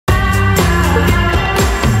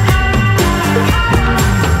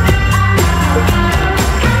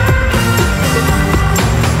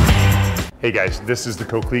Hey guys, this is the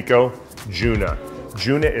Coclico Juna.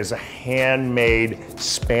 Juna is a handmade,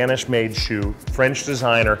 Spanish-made shoe, French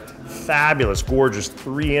designer, fabulous, gorgeous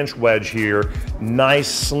 3-inch wedge here,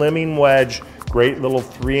 nice slimming wedge, great little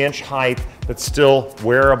 3-inch height, but still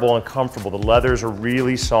wearable and comfortable. The leathers are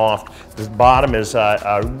really soft. The bottom is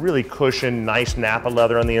a really cushioned, nice Napa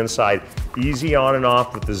leather on the inside, easy on and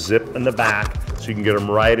off with the zip in the back, so you can get them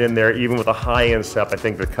right in there, even with a high instep. I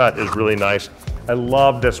think the cut is really nice. I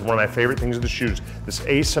love this, one of my favorite things of the shoes, this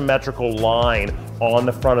asymmetrical line on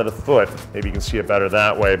the front of the foot. Maybe you can see it better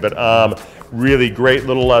that way, but really great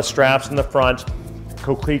little straps in the front.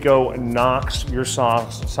 Coclico knocks your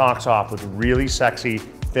socks off with really sexy,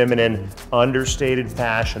 feminine, understated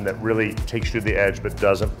fashion that really takes you to the edge but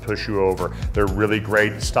doesn't push you over. They're really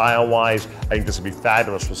great style-wise. I think this would be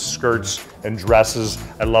fabulous with skirts and dresses.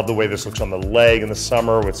 I love the way this looks on the leg in the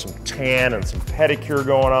summer with some tan and some pedicure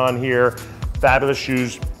going on here. Fabulous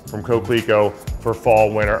shoes from Coclico for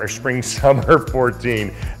fall, winter, or spring, summer 14.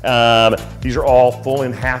 These are all full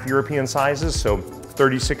and half European sizes, so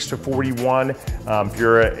 36 to 41. If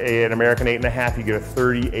you're an American 8.5, you get a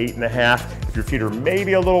 38.5. If your feet are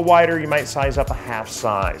maybe a little wider, you might size up a half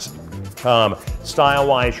size.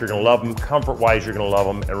 Style-wise, you're gonna love them. Comfort-wise, you're gonna love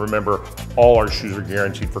them. And remember, all our shoes are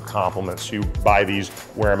guaranteed for compliments. You buy these,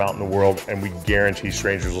 wear them out in the world, and we guarantee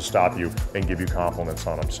strangers will stop you and give you compliments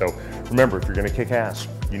on them. So remember, if you're gonna kick ass,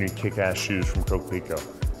 you need kick-ass shoes from Coclico.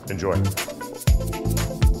 Enjoy.